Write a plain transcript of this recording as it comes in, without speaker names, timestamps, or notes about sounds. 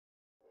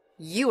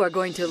You are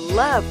going to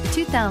love the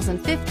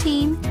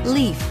 2015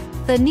 LEAF.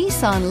 The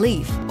Nissan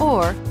LEAF,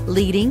 or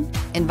leading,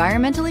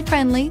 environmentally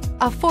friendly,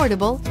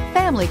 affordable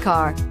family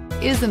car,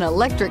 is an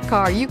electric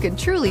car you can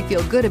truly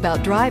feel good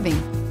about driving.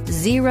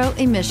 Zero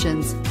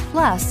emissions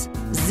plus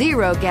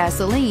zero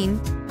gasoline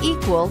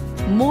equal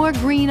more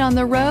green on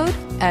the road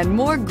and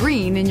more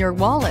green in your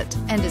wallet,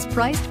 and is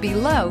priced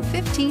below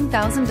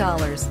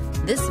 $15,000.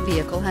 This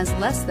vehicle has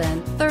less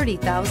than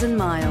 30,000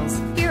 miles.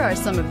 Here are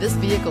some of this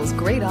vehicle's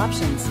great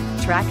options: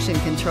 traction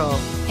control,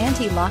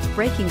 anti-lock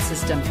braking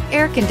system,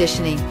 air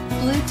conditioning,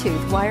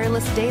 Bluetooth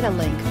wireless data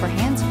link for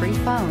hands-free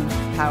phone,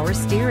 power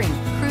steering,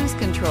 cruise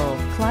control,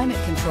 climate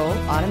control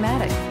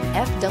automatic,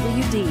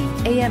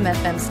 FWD,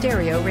 AM/FM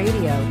stereo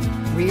radio,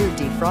 rear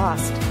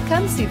defrost.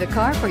 Come see the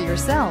car for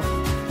yourself.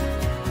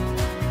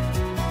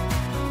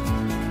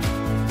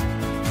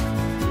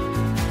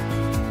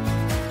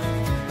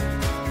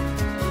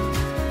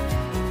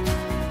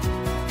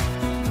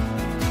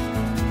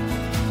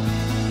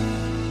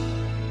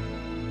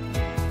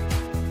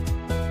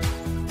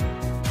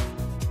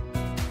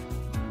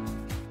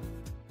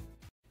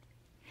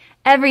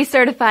 Every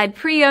certified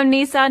pre-owned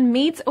Nissan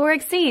meets or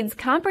exceeds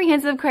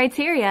comprehensive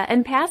criteria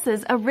and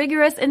passes a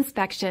rigorous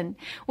inspection.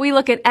 We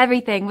look at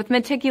everything with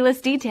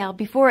meticulous detail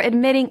before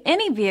admitting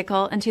any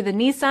vehicle into the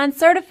Nissan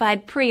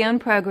Certified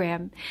Pre-Owned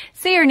program.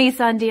 See your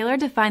Nissan dealer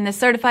to find the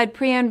certified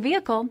pre-owned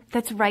vehicle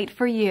that's right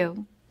for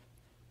you.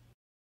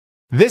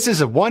 This is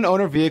a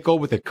one-owner vehicle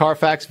with a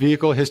Carfax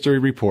Vehicle History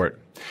Report.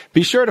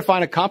 Be sure to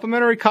find a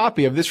complimentary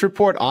copy of this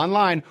report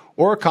online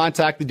or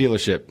contact the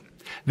dealership.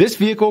 This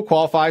vehicle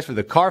qualifies for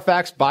the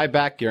Carfax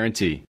Buyback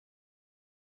Guarantee.